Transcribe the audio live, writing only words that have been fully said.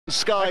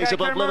skies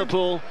above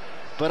Liverpool,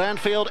 but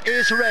Anfield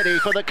is ready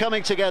for the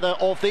coming together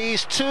of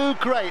these two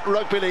great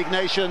rugby league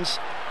nations.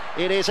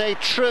 It is a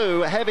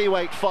true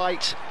heavyweight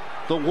fight,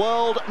 the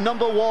world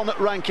 #1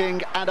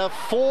 ranking and a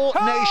Four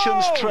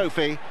Nations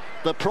trophy,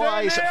 the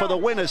prize for the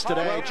winners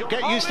today.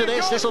 Get used to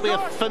this, this will be a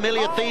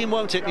familiar theme,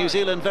 won't it? New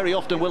Zealand very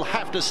often will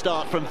have to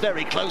start from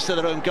very close to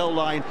their own goal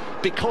line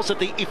because of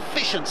the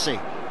efficiency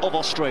of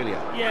Australia.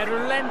 Yeah,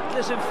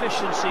 relentless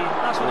efficiency,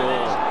 that's what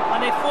it is.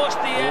 And they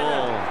forced the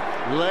error.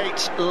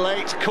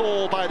 Late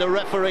call by the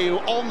referee, who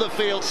on the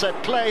field said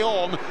play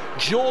on.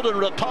 Jordan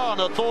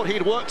Rapana thought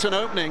he'd worked an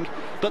opening,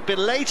 but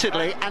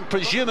belatedly and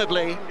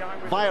presumably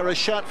via a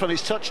shot from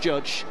his touch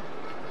judge,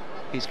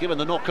 he's given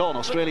the knock on.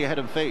 Australia head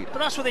and feet. But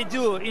that's what they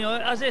do, you know,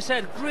 as I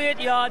said,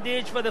 great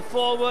yardage for the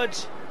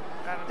forwards.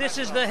 This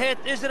is the hit.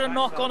 Is there a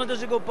knock on or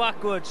does it go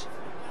backwards?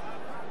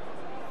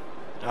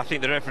 I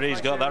think the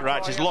referee's got that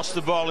right. He's lost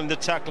the ball in the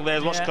tackle there,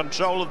 lost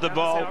control of the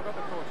ball.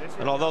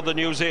 And although the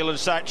New Zealand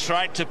side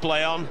tried to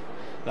play on,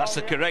 that's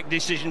the correct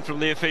decision from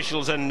the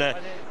officials, and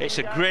it's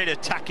a great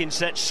attacking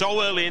set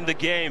so early in the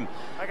game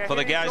for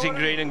the guys in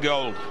green and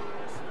gold.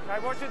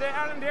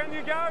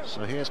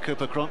 So here's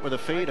Cooper Cronk with a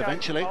feed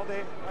eventually.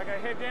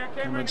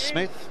 Cameron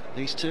Smith,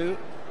 these two,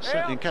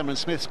 certainly in Cameron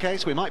Smith's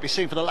case, we might be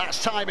seeing for the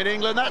last time in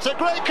England. That's a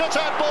great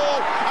cut-out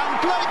ball,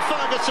 and Blake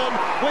Ferguson,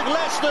 with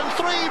less than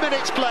 3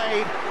 minutes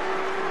played,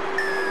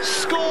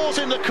 scores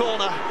in the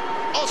corner.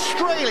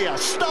 Australia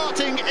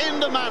starting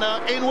in the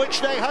manner in which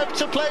they hope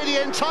to play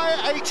the entire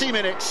 80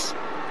 minutes,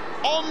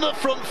 on the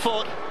front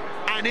foot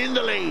and in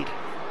the lead.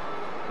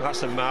 Well,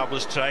 that's a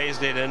marvellous try,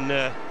 isn't it? And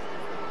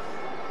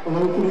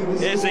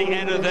here's the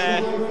error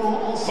there,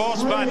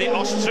 forced by the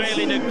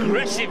Australian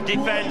aggressive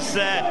defence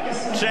there.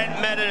 Trent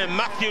Merrin and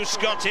Matthew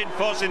Scott in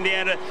forcing the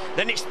error.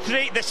 Then it's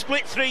they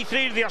split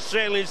 3-3 to the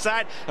Australian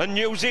side, and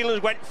New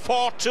Zealand went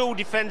 4-2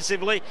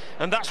 defensively,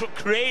 and that's what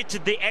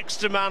created the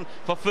extra man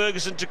for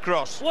Ferguson to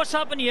cross. What's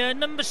happened here?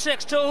 Number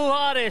 6, Tohu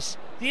Harris.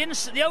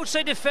 The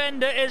outside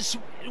defender is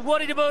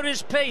worried about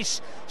his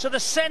pace, so the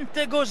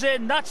centre goes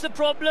in. That's the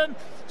problem.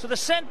 So the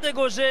centre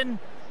goes in,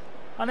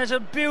 and there's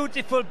a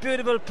beautiful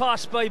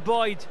pass by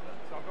Boyd.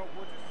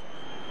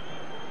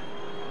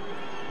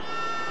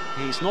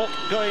 He's not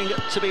going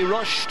to be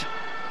rushed,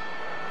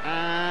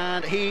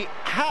 and he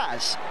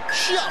has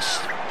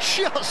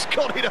just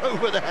got it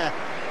over there.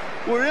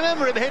 We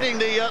remember him hitting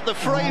the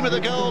frame of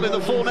the goal in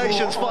the Four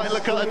Nations final,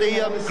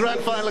 the grand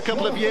final a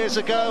couple of years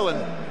ago,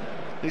 and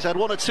he's had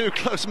one or two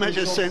close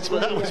measures since,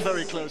 but that was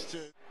very close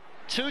too.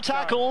 2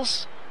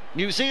 tackles,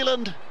 New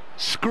Zealand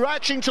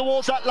scratching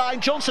towards that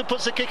line. Johnson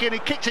puts the kick in, he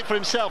kicked it for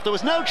himself. There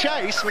was no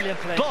chase,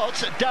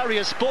 but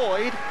Darius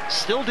Boyd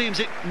still deems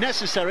it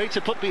necessary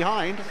to put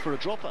behind for a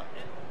dropper.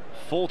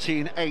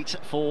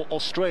 14-8 for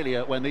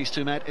Australia when these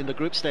two met in the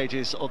group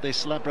stages of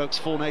this Ladbrokes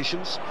Four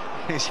Nations.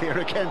 He's here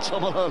again,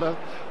 Tomalolo,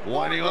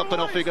 winding up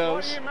and off he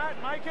goes.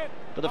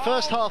 But the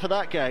first half of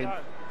that game,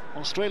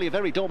 Australia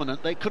very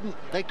dominant. They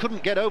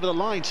couldn't get over the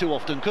line too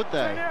often, could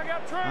they?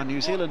 And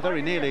New Zealand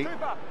very nearly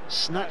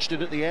snatched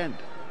it at the end.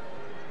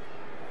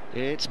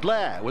 It's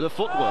Blair with a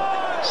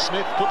footwork.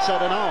 Smith puts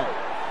out an arm.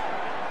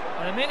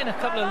 And they're making a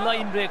couple of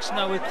line breaks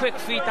now with quick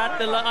feet at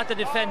the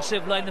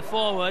defensive line, the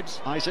forwards.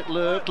 Isaac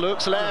Luke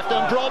looks left,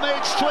 and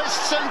Bromwich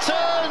twists and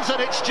turns, and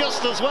it's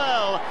just as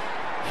well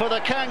for the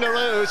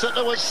Kangaroos that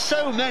there was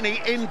so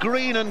many in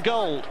green and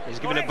gold. He's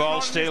given a ball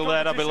steal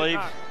there, I believe.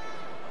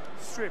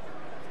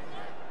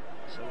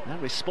 Their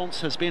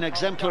response has been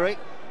exemplary.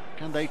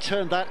 Can they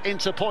turn that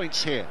into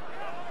points here?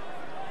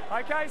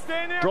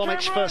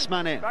 Bromwich first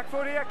man in.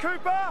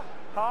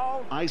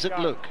 Isaac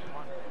Luke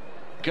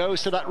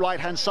goes to that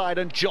right-hand side,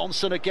 and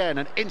Johnson again,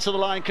 and into the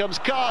line comes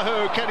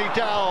Kahu. Kenny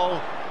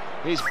Dowell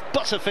is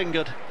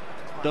butterfingered.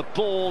 The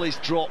ball is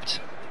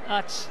dropped.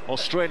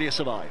 Australia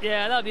survive.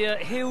 Yeah, that'd be a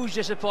huge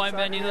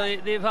disappointment. You know,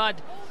 they've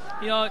had,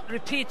 you know,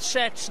 repeat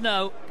sets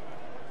now,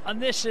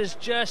 and this is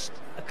just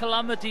a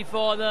calamity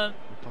for them.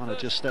 Rapana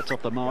just stepped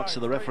off the mark,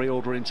 so the referee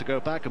ordering him to go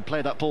back and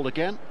play that ball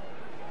again.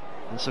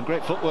 And some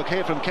great footwork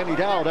here from Kenny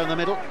Dowell down the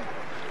middle,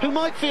 who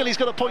might feel he's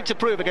got a point to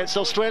prove against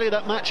Australia.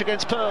 That match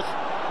against Perth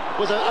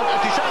was a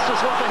disastrous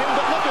one for him,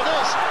 but look at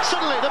this.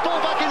 Suddenly the ball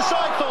back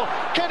inside for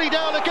Kenny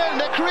Dowell again.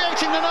 They're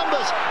creating the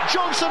numbers.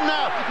 Johnson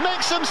now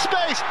makes some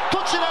space,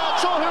 puts it out.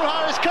 Tohu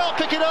Harris can't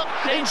pick it up.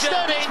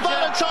 Instead it's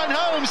Valentine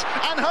Holmes,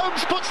 and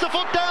Holmes puts the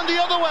foot down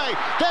the other way.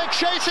 They're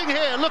chasing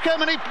here. Look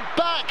how many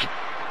back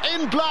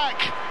in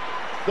black.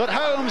 But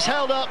Holmes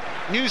held up.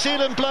 New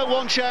Zealand blow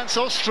one chance,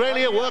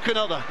 Australia work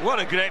another. What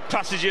a great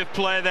passage of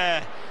play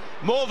there.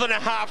 More than a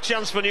half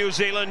chance for New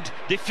Zealand,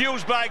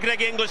 diffused by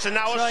Greg Inglis, and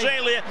now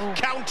Australia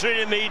countering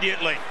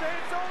immediately.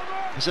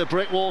 There's a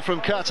brick wall from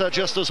Qatar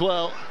just as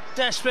well.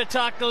 Desperate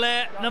tackle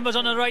there, numbers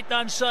on the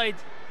right-hand side.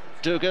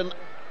 Dugan,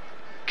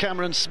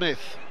 Cameron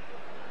Smith.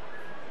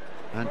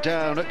 And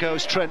down it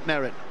goes Trent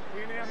Merrin.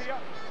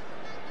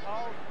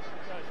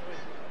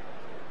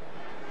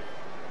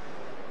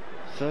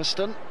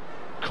 Thurston,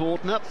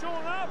 Cordner.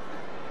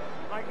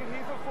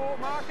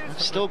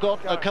 Still got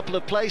a couple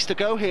of plays to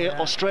go here.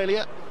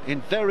 Australia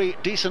in very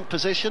decent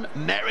position.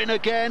 Merrin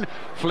again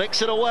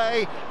flicks it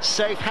away.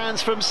 Safe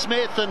hands from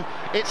Smith, and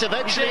it's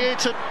eventually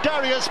into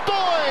Darius Boyd,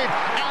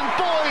 and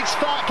Boyd's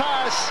fat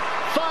pass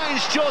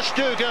finds Josh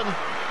Dugan.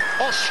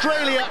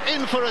 Australia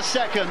in for a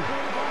second.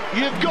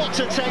 You've got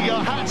to take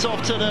your hats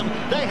off to them.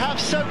 They have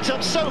soaked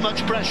up so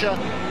much pressure,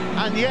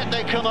 and yet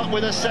they come up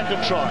with a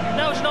second try.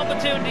 That was an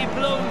opportunity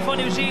blown for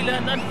New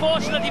Zealand.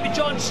 Unfortunately for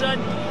Johnson,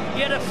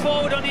 he had a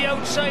forward on the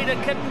outside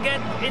and couldn't get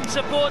in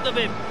support of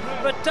him.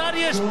 But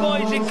Darius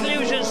Boyd's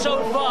inclusion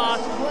so far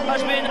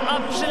has been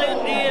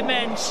absolutely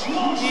immense. He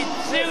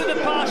threw the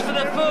pass for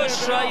the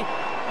first try,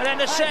 and then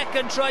the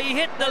second try he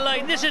hit the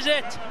line. This is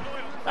it.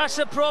 That's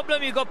the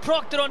problem. You've got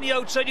Proctor on the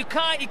outside. You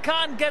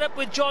can't get up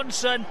with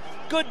Johnson.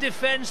 Good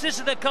defence. This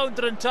is the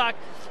counter-attack.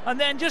 And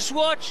then just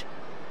watch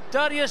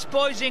Darius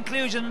Boyd's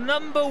inclusion.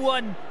 Number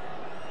one.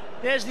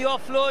 There's the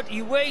offload.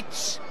 He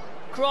waits.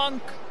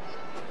 Cronk.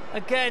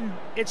 Again,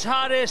 it's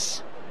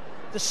Harris,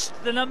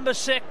 the number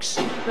 6,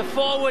 the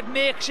forward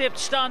makeshift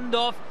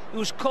standoff,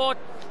 who's caught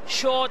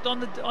short on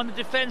the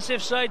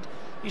defensive side.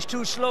 He's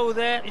too slow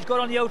there. He's got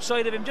on the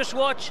outside of him. Just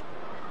watch.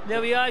 There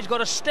we are. He's got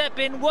to step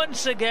in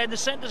once again. The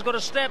centre's got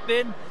to step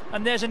in,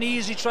 and there's an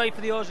easy try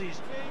for the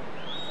Aussies.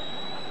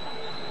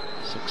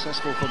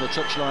 Successful from the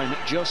touchline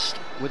just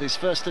with his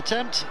first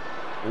attempt.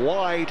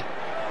 Wide,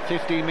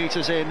 15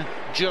 metres in,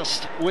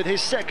 just with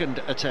his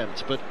second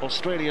attempt. But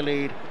Australia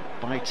lead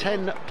by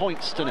 10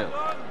 points to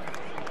 0.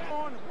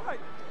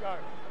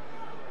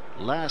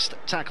 Last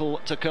tackle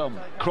to come.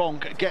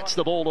 Cronk gets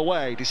the ball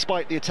away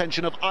despite the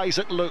attention of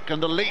Isaac Luke,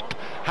 and the leap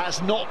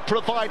has not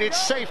provided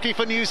safety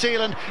for New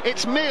Zealand.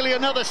 It's merely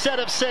another set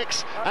of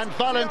 6, and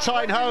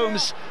Valentine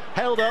Holmes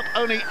held up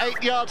only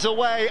 8 yards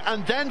away,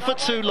 and then for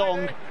too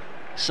long.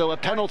 So a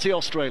penalty,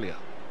 Australia.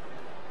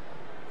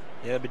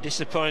 Yeah, but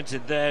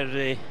disappointed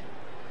there,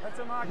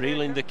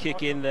 reeling the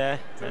kick in there,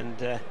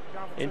 and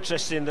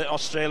interesting that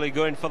Australia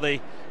going for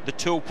the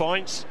 2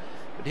 points.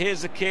 But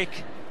here's the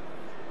kick.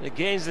 It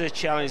gains the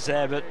challenge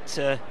there,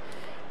 but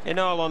in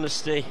all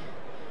honesty,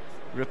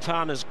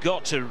 Rapana's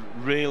got to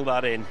reel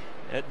that in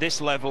at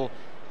this level.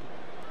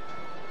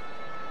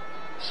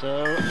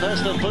 So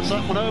Thurston puts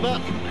that one over,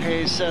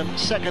 his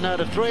second out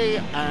of 3,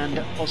 and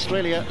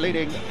Australia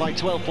leading by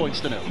 12 points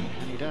to 0.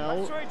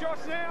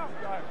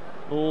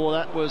 Oh,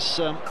 that was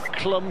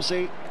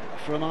clumsy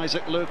from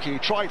Isaac Luke. He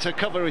tried to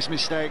cover his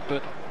mistake,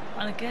 but...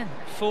 And again,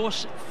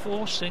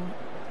 forcing,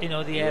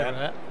 the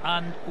error,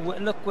 and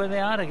look where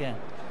they are again.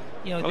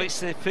 Well, it's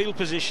the field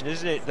position,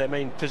 isn't it? I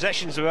mean,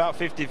 possession's about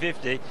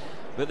 50-50,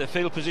 but the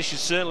field position's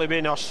certainly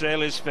been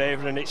Australia's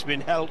favour, and it's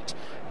been helped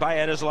by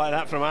errors like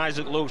that from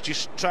Isaac Luke,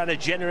 just trying to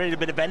generate a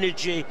bit of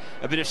energy,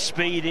 a bit of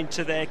speed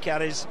into their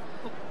carries.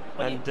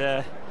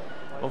 And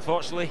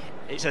unfortunately,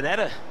 it's an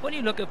error. When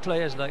you look at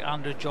players like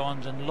Andrew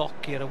Johns and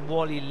Lockyer and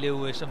Wally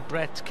Lewis and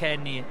Brett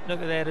Kenny,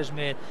 look at the errors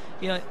made.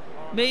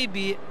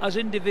 Maybe as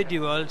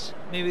individuals,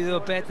 maybe they were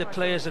better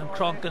players than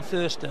Cronk and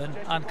Thurston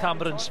and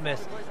Cameron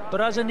Smith.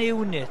 But as an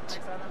unit,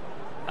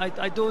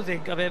 I don't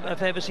think I've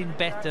ever seen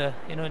better,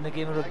 in the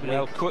game of rugby.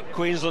 Well,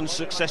 Queensland's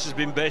success has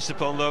been based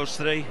upon those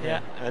 3,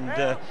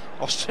 and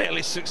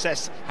Australia's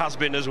success has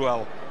been as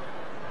well.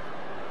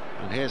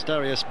 And here's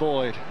Darius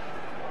Boyd.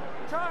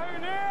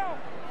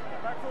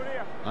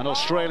 And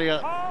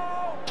Australia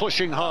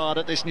pushing hard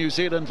at this New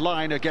Zealand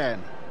line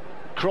again.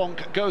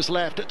 Cronk goes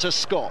left to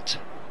Scott.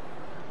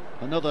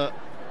 Another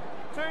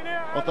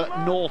of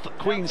that North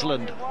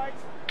Queensland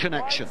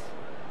connection.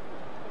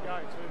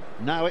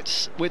 Now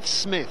it's with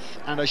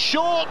Smith, and a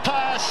short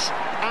pass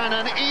and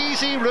an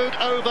easy route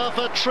over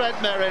for Trent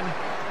Merrin.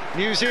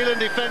 New Zealand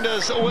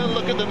defenders will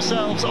look at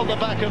themselves on the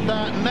back of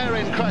that.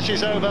 Merrin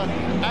crashes over.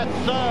 A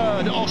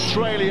third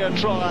Australian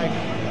try.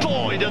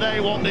 Boy, do they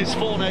want this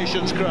Four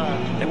Nations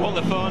crown. They want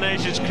the Four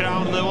Nations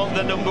crown. They want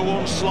the number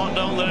 1 slot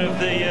down there of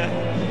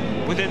the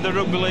within the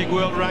Rugby League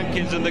World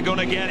Rankings, and they're going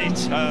to get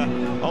it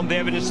on the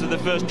evidence of the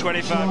first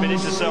 25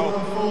 minutes or so.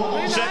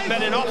 Trent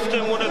Merrin,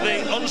 often one of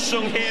the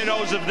unsung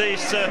heroes of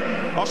this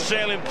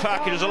Australian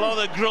pack. There's a lot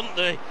of the grunt,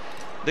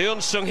 the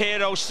unsung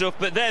hero stuff,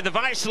 but there they've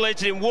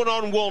isolated him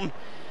one-on-one.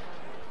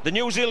 The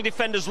New Zealand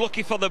defender's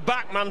looking for the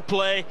backman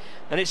play,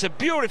 and it's a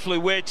beautifully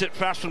weighted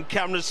pass from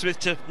Cameron Smith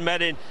to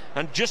Merrin,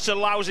 and just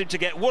allows him to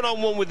get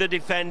one-on-one with the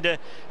defender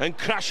and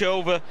crash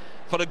over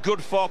for a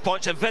good 4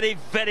 points. A very,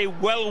 very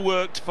well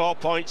worked 4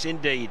 points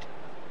indeed.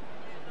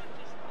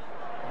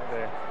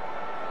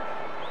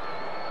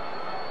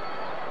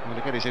 Well,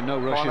 again, he's in no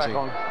rush, is he?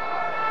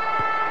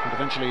 And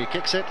eventually he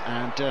kicks it,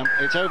 and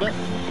it's over.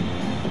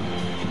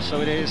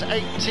 So it is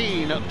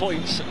 18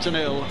 points to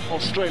 0.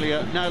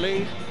 Australia now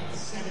lead.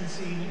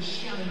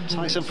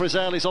 Tyson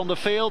Frizzell is on the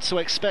field, so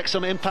expect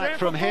some impact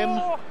from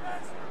him.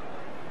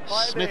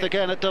 Smith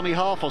again at dummy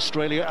half.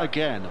 Australia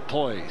again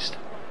poised,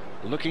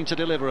 looking to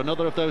deliver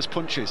another of those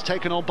punches.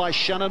 Taken on by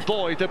Shannon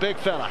Boyd, the big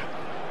fella.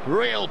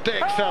 Real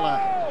big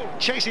fella.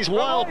 Chases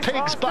wild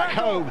pigs back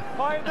home.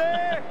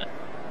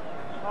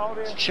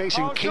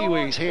 Chasing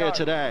Kiwis here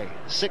today.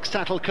 6th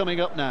tackle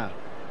coming up now.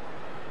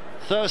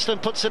 Thurston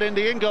puts it in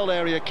the in-goal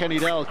area. Kenny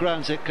Dowell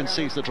grounds it,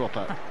 conceives the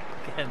dropout.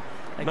 Again.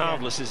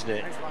 Marvellous, isn't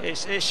it?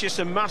 It's just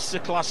a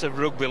masterclass of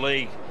rugby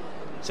league.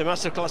 It's a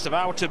masterclass of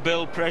how to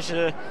build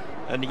pressure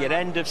and your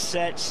end of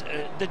sets.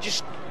 They're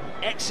just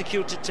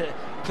executed to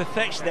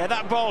perfection there.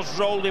 That ball's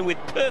rolled in with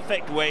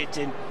perfect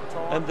weighting,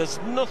 and there's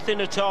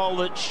nothing at all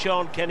that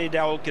Sean Kenny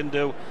Dowell can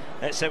do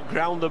except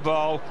ground the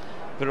ball.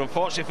 But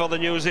unfortunately for the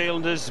New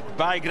Zealanders,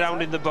 by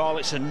grounding the ball,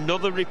 it's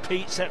another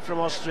repeat set from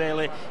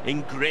Australia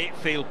in great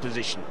field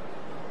position.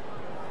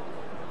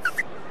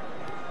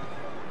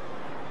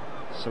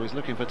 So he's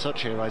looking for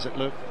touch here, Isaac.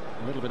 Look,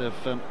 a little bit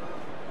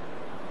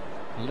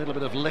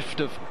of lift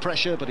of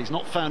pressure, but he's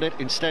not found it.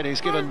 Instead,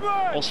 he's given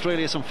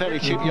Australia some fairly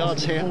cheap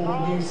yards here.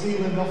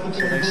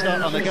 So they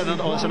start and they get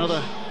there's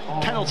another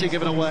penalty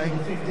given away.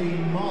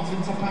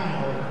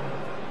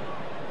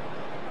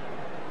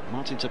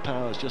 Martin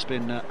Tapau has just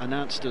been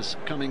announced as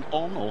coming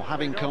on, or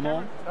having come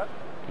on.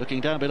 Looking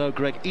down below,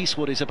 Greg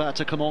Eastwood is about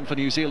to come on for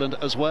New Zealand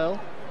as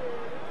well.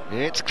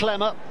 It's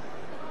Clemmer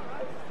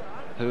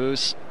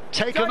who's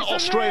taken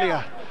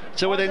Australia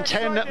to within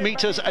 10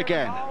 metres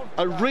again.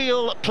 A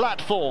real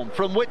platform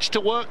from which to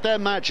work their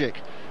magic.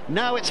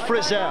 Now it's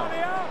Frizzell.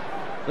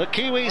 The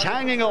Kiwis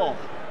hanging on.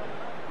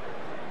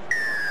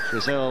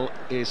 Frizzell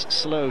is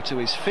slow to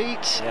his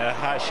feet. Yeah,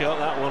 high shot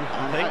that one,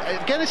 I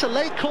think. Again, it's a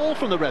late call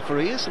from the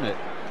referee, isn't it?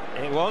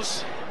 It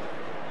was.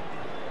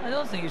 I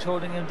don't think he's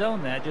holding him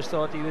down there. I just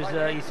thought he was.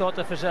 He thought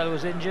that Frizzell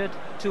was injured.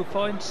 2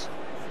 points.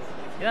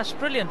 Yeah, that's a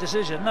brilliant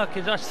decision. Look,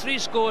 that's 3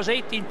 scores,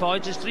 18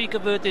 points. It's 3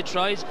 converted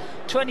tries,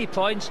 20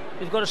 points.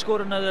 You've got to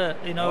score another,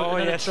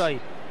 another try.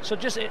 So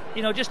just,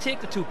 just take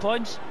the 2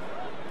 points.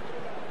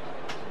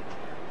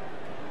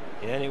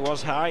 Yeah, and it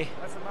was high.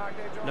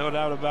 No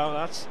doubt about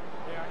that.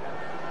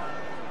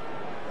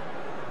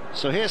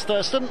 So here's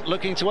Thurston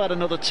looking to add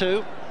another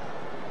 2.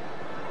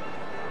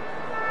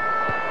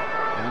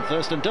 And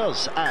Thurston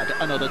does add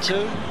another 2.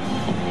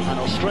 And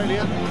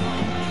Australia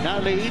now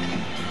lead.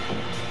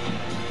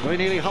 Very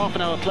nearly half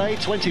an hour play,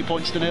 20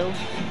 points to 0.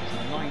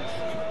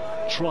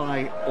 9th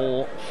try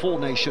or 4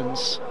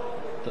 nations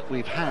that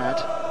we've had.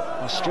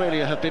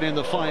 Australia have been in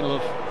the final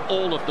of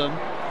all of them,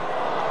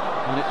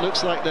 and it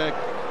looks like they're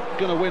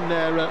going to win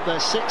their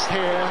 6th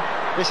here.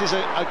 This is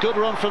a good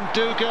run from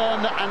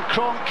Dugan, and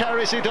Cronk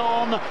carries it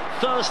on.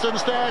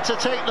 Thurston's there to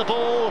take the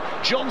ball.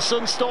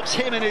 Johnson stops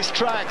him in his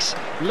tracks.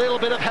 Little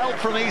bit of help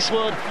from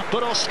Eastwood,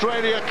 but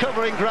Australia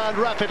covering ground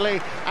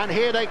rapidly, and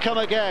here they come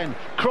again.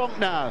 Cronk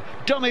now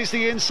dummies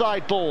the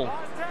inside ball.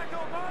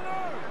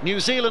 New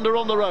Zealand are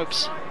on the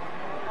ropes.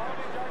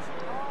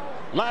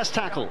 Last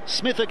tackle,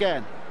 Smith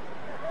again.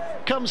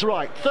 Comes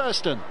right,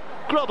 Thurston.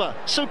 Grubber,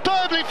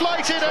 superbly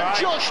flighted, and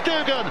Josh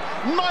Dugan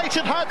might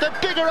have had the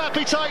bigger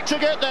appetite to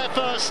get there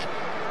first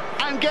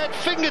and get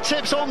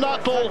fingertips on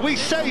that ball. We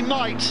say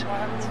might,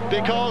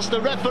 because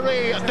the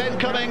referee, Ben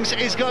Cummings,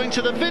 is going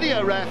to the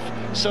video ref.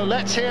 So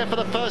let's hear for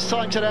the first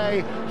time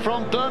today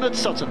from Bernard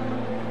Sutton.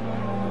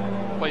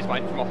 Please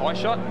mate, from a high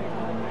shot.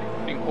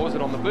 You can pause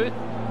it on the boot.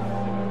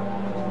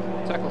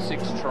 Tackle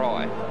 6,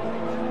 try.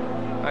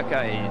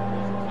 Okay,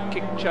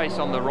 kick chase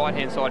on the right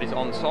hand side is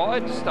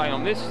onside. Stay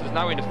on this, there's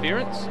no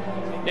interference.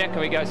 Now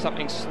can we go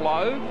something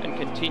slow and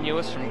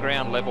continuous from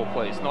ground level,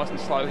 please? Nice and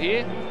slow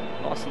here,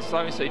 nice and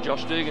slow. You see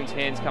Josh Dugan's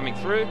hands coming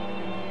through.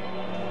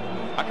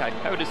 Okay,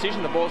 have a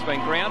decision, the ball's been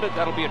grounded,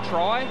 that'll be a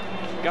try,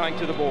 going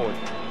to the board.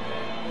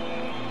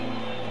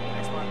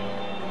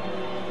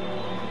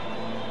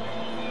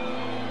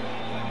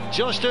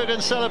 Josh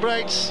Dugan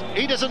celebrates.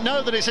 He doesn't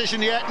know the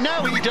decision yet.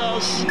 Now he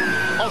does.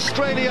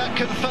 Australia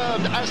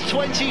confirmed as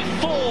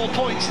 24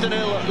 points to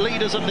 0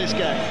 leaders of this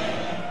game.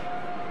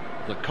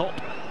 The cop,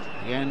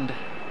 the end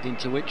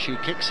into which he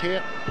kicks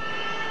here.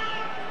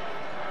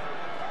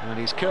 And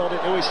he's curled it.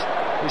 Oh,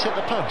 he's hit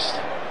the post.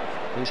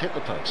 He's hit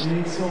the post.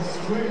 It's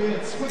Australia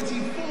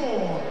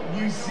 24,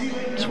 New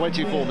Zealand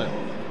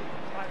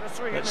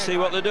 24-0. Let's see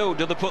what they do.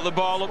 Do they put the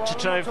ball up to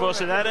try and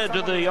force an header?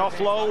 Do they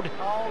offload?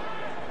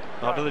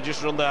 Or do they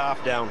just run the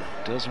half down?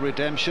 Does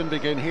redemption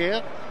begin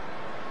here?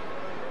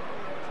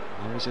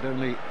 Or is it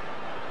only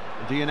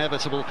the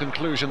inevitable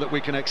conclusion that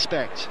we can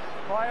expect?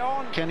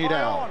 Kenny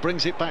Dowell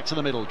brings it back to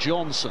the middle.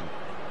 Johnson.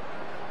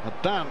 A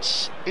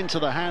bounce into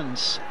the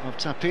hands of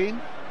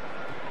Tapin.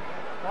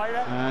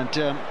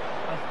 And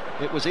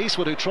it was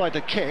Eastwood who tried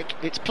to kick.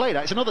 It's played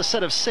out. It's another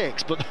set of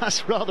 6, but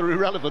that's rather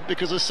irrelevant,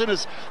 because as soon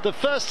as the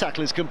first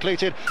tackle is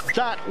completed,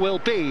 that will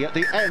be at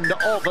the end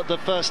of the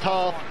first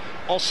half.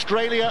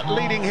 Australia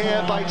leading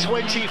here by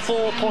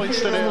 24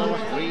 points to 0.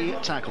 3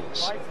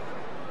 tackles.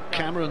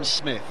 Cameron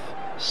Smith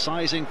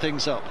sizing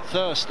things up.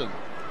 Thurston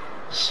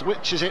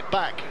switches it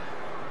back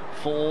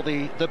for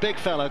the big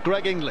fella,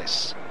 Greg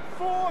Inglis.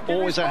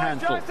 Always a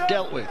handful,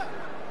 dealt with.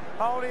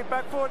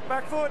 Back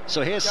foot.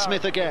 So here's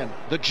Smith again,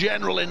 the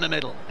general in the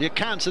middle, the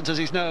accountant as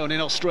he's known in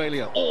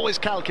Australia, always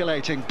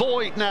calculating.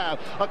 Boyd now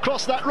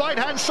across that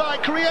right-hand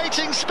side,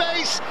 creating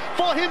space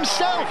for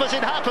himself as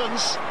it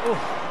happens.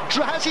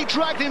 Has he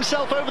dragged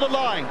himself over the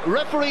line?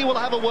 Referee will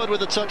have a word with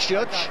the touch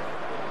judge.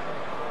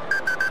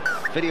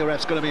 Video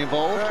ref's going to be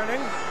involved.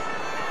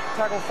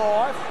 tackle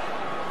 5.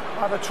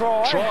 Have a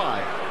try.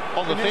 Try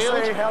on the Can you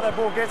field. see how that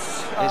ball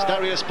gets Is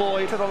Darius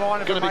Boyd to the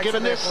line going to be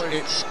given there, this?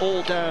 please? It's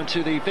all down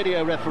to the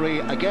video referee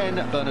again,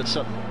 Bernard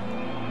Sutton.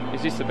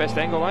 Is this the best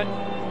angle, mate?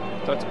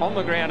 So it's on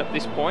the ground at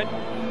this point.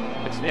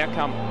 It's now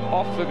come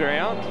off the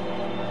ground.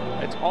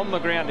 It's on the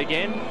ground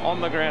again,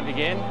 on the ground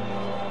again.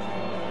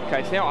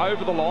 Okay, it's now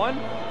over the line.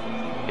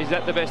 Is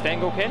that the best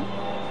angle, Ken?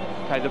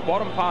 Okay, the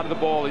bottom part of the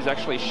ball is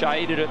actually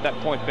shaded at that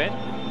point, Ben.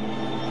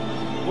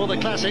 Well, the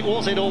classic,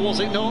 was it or was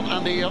it not?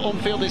 And the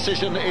on-field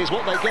decision is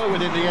what they go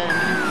with in the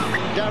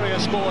end.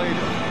 Darius Boyd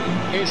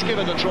is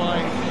given the try.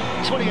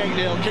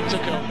 28-0, kick to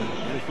come.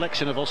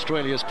 Reflection of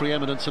Australia's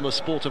preeminence in the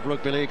sport of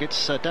rugby league.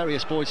 It's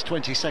Darius Boyd's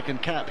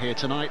 22nd cap here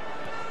tonight.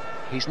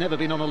 He's never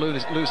been on a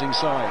losing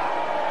side.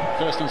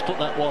 Thurston's put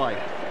that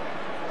wide.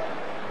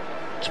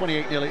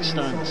 28-0 it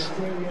stands.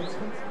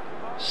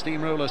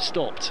 Steamroller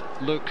stopped.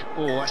 Look,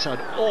 oh, that's an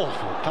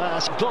awful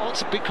pass,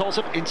 but because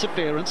of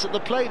interference at the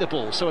play the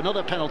ball. So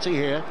another penalty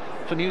here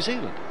for New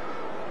Zealand.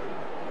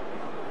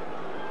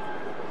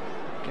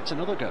 Gets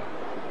another go.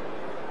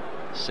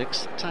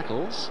 6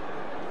 tackles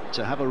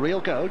to have a real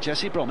go.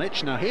 Jesse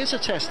Bromwich. Now here's a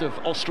test of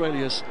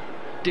Australia's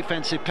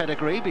defensive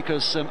pedigree,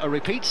 because a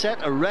repeat set,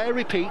 a rare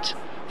repeat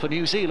for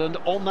New Zealand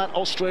on that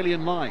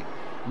Australian line.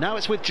 Now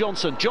it's with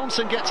Johnson.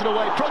 Johnson gets it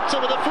away.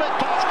 Proctor with a flick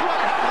pass. Great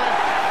handling.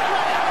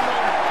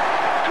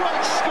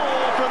 Great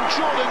score from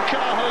Jordan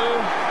Kahu.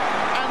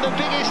 And the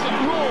biggest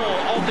roar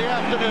of the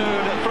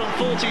afternoon from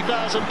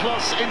 40,000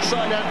 plus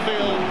inside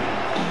Anfield.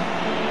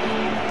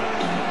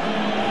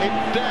 It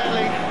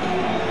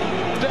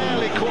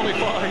barely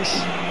qualifies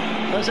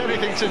as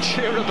anything to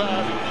cheer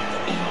about,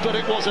 but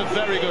it was a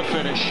very good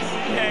finish.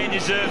 Yeah, he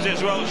deserves it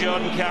as well,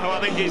 Jordan Cahill. I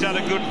think he's had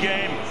a good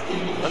game,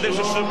 and this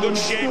was some good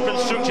shape and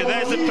structure.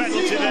 There's the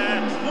penalty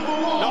there,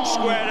 not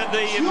square at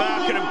the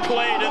marker and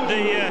played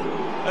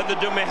at the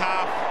dummy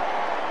half.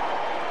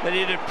 They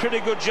did a pretty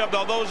good job,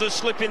 though. Those are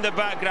slip in the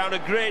background. A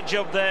great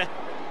job there,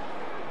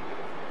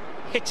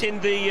 hitting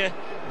the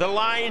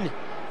line,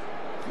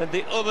 and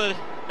the other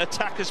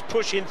attackers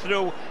pushing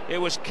through. It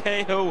was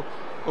Cahill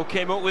who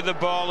came up with the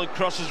ball and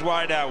crosses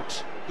wide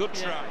out. Good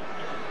try.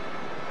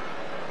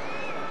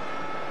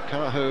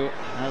 Kahu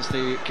has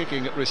the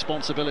kicking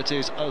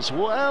responsibilities as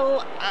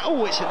well.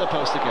 Oh, it's hit the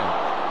post again.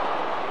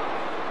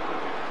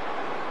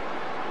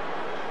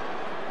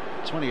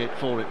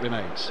 28-4 it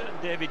remains.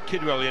 David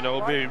Kidwell, you know,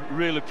 will be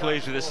really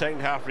pleased with the second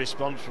half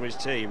response from his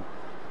team.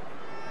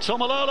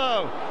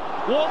 Tomalolo,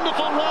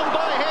 wonderful run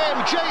by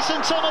him.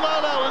 Jason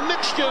Tomalolo, a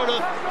mixture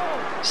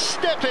of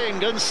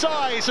stepping and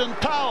size and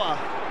power.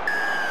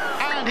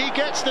 And he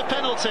gets the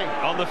penalty.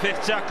 On the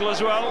 5th tackle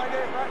as well.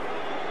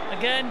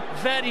 Again,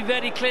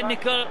 very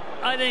clinical.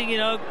 I think, you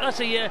know, that's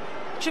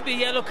should be a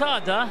yellow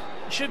card,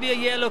 should be a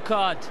yellow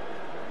card.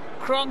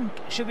 Cronk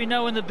should be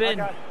now in the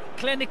bin. Okay.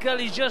 Clinical,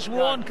 he's just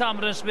warned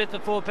Cameron Smith for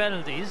 4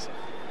 penalties.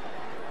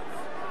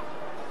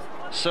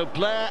 So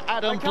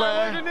Adam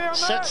Blair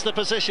sets the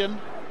position.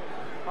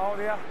 Oh,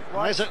 yeah.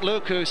 Right. Isaac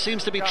Luke, who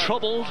seems to be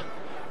troubled,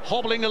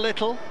 hobbling a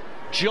little.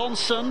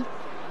 Johnson,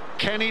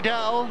 Kenny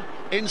Dowell,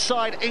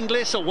 inside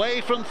Inglis,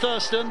 away from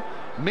Thurston.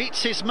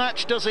 Meets his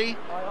match, does he?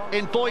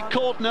 In Boyd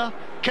Cordner,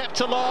 kept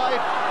alive,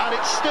 and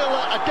it's still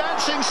a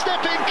dancing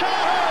step in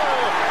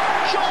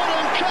Kahu!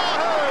 Jordan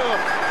Kahu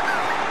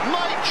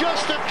might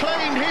just have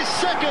claimed his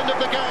second of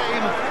the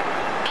game,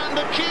 and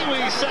the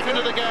Kiwis' second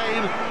of the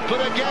game,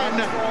 but again,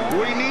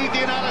 we need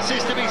the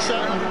analysis to be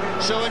certain.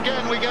 So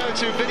again, we go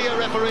to video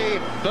referee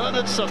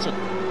Bernard Sutton.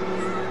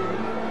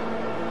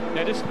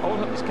 Now just hold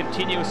up this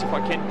continuous if I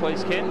can,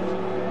 please, Ken.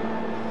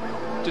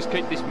 Just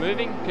keep this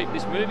moving, keep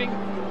this moving.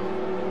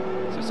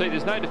 So see,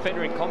 there's no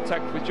defender in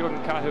contact with Jordan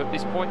Kahu at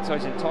this point, so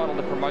he's entitled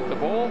to promote the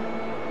ball.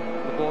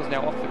 The ball's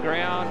now off the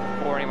ground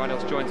before anyone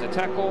else joins the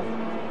tackle,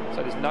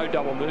 so there's no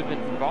double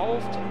movement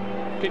involved.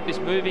 Keep this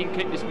moving,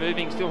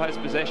 still has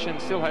possession,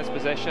 still has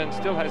possession,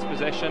 still has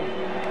possession.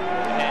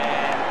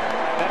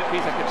 And that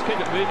appears like it's keep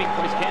it moving,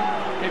 please, Ken.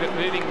 Keep it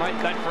moving, mate,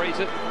 don't freeze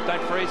it,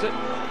 don't freeze it.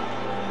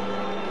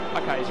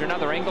 Okay, is there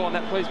another angle on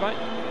that, please, mate?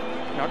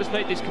 No, I just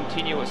need this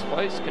continuous,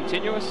 please,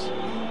 continuous.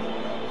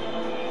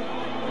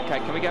 Okay,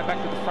 can we go back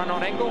to the front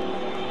on angle?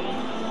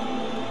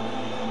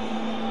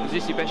 Is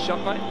this your best shot,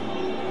 mate?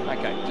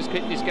 Okay, just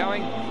keep this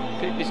going,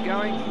 keep this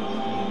going.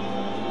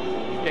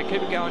 Yeah,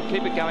 keep it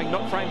going,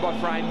 not frame by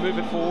frame, move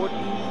it forward.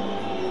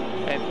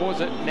 And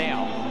pause it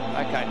now.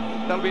 Okay,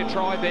 that'll be a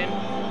try, Ben.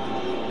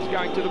 It's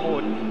going to the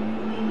board.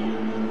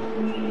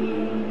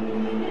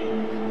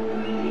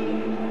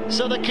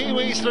 So the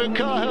Kiwis, through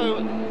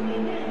Kahu,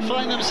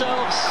 find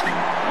themselves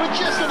with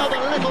just another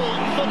little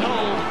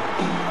foothold,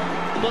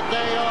 but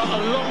they are a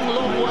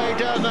long way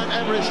down Mount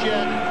Everest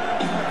yet.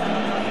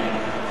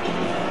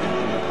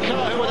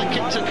 Kahu with a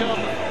kick to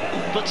come,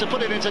 but to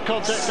put it into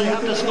context, they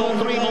have to score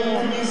 3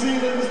 more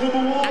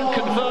and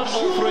convert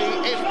all 3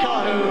 if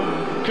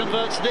Kahu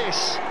converts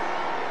this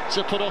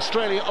to put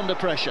Australia under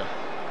pressure.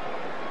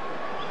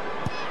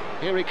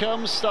 Here he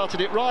comes, started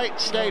it right,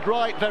 stayed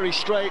right, very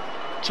straight.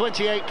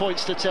 28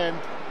 points to 10.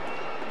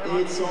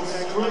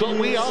 But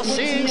we are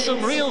seeing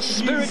some real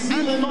spirit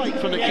and fight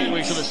from the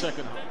Kiwis in the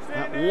second half.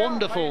 That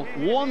wonderful,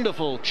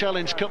 wonderful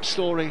Challenge Cup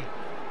story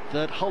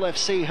that Hull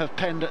FC have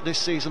penned this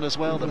season as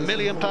well. The £1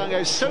 million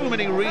goes, so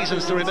many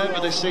reasons to remember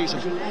this season.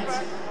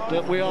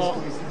 But we are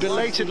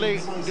belatedly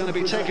going to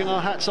be taking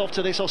our hats off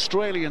to this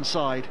Australian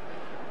side,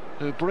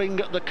 who bring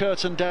the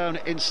curtain down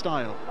in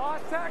style.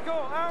 Last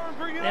tackle, Aaron,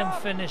 bring it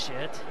up. Finish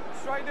it.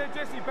 Straight there,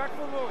 Jesse, back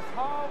for Lewis.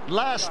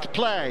 Last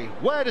play,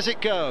 where does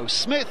it go?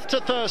 Smith to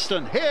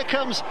Thurston. Here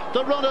comes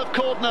the run of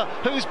Cordner,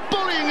 who's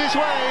bullying his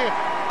way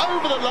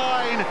over the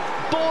line.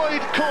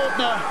 Boyd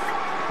Cordner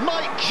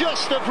might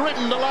just have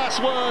written the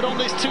last word on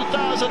this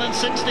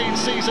 2016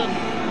 season.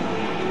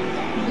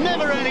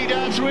 Never any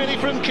doubts really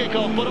from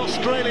kick-off, but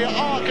Australia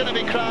are going to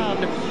be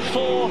crowned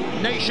Four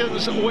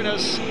Nations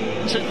winners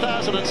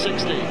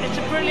 2016. It's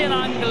a brilliant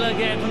angle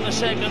again from the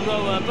second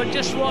rower, but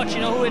just watch,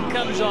 who it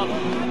comes off.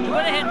 They're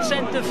going to hit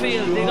centre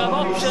field. They have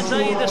options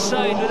either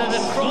side, with either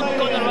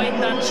Cronk on the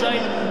right-hand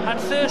side and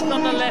Thurston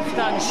on the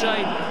left-hand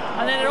side.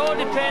 And then it all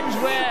depends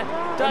where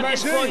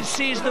Dennis Boyd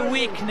sees the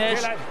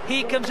weakness.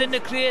 He comes in to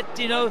create,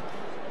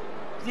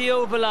 the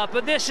overlap.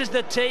 But this is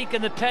the take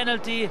and the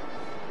penalty,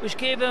 which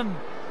gave him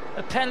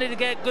a penalty to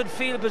get good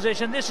field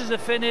position. This is the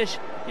finish.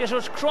 Yes, it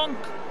was Cronk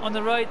on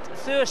the right,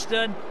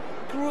 Thurston.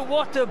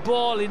 What a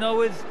ball,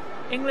 with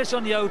Inglis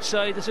on the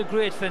outside. It's a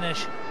great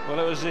finish. Well,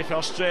 it was as if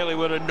Australia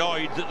were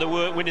annoyed that they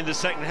weren't winning the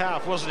second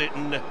half, wasn't it?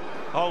 And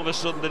all of a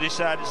sudden they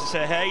decided to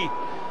say, hey,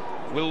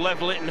 we'll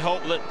level it and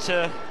hope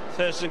that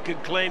Thurston can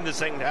claim the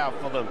second half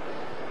for them.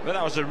 But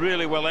that was a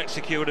really well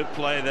executed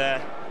play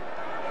there.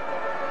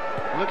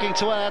 Looking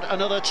to add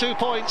another 2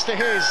 points to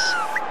his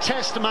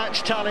test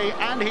match tally,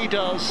 and he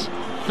does.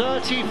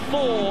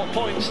 34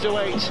 points to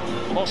 8,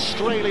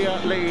 Australia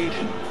lead.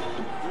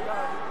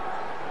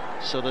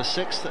 So the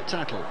sixth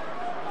tackle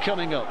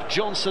coming up.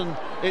 Johnson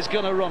is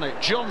going to run it.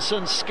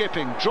 Johnson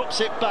skipping, drops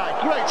it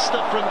back. Great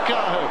stuff from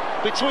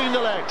Kahu between the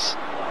legs.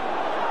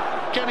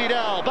 Kenny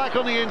Dowell back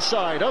on the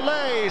inside.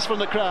 Olays from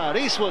the crowd.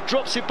 Eastwood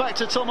drops it back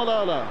to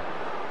Tomalolo.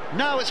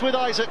 Now it's with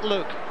Isaac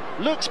Luke.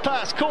 Luke's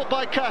pass caught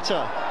by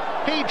Kata.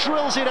 He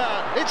drills it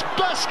out. It's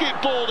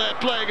basketball they're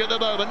playing at the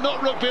moment,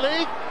 not rugby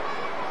league.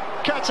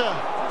 Kata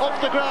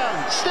off the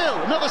ground. Still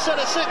another set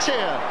of six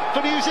here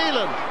for New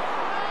Zealand.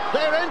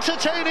 They're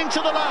entertaining to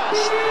the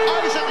last.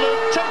 Isaac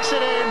Luke takes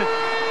it in.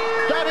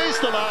 That is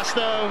the last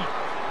though.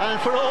 And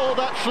for all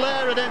that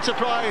flair and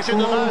enterprise in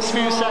the last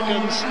few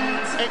seconds,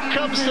 it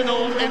comes to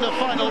naught in the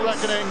final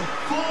reckoning.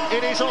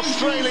 It is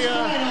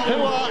Australia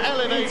who are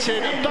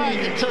elevated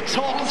back to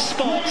top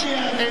spot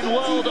in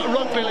World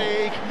Rugby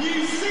League.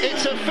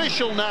 It's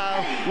official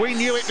now. We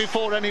knew it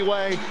before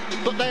anyway,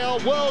 but they are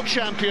world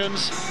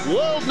champions,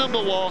 world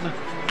 #1,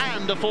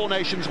 and the Four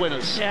Nations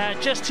winners. Yeah,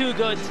 just too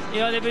good.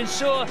 They've been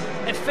so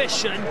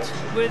efficient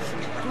with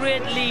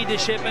great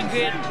leadership and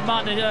great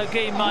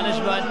game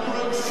management.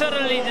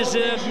 Thoroughly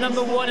deserved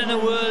 #1 in the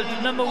world,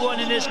 #1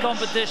 in this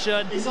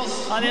competition,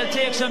 and they'll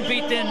take some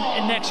beating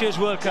in next year's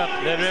World Cup.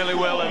 They really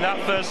will, and that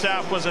first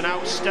half was an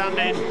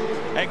outstanding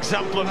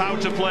example of how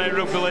to play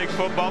rugby league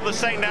football. The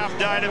second half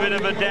died a bit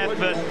of a death,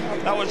 but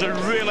that was a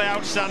really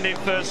outstanding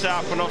first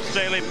half, and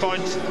Australia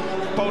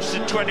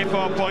posted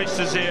 24 points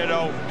to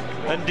 0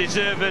 and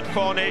deserved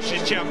Four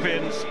Nations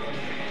champions.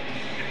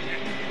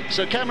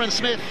 So Cameron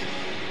Smith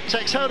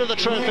takes hold of the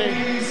trophy,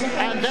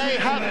 and they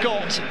have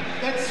got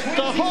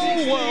the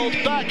whole world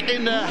back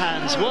in their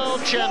hands.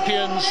 World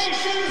champions,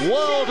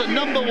 world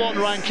 #1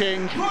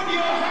 ranking,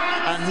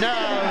 and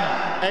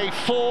now a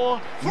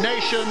Four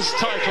Nations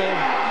title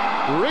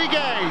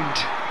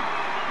regained.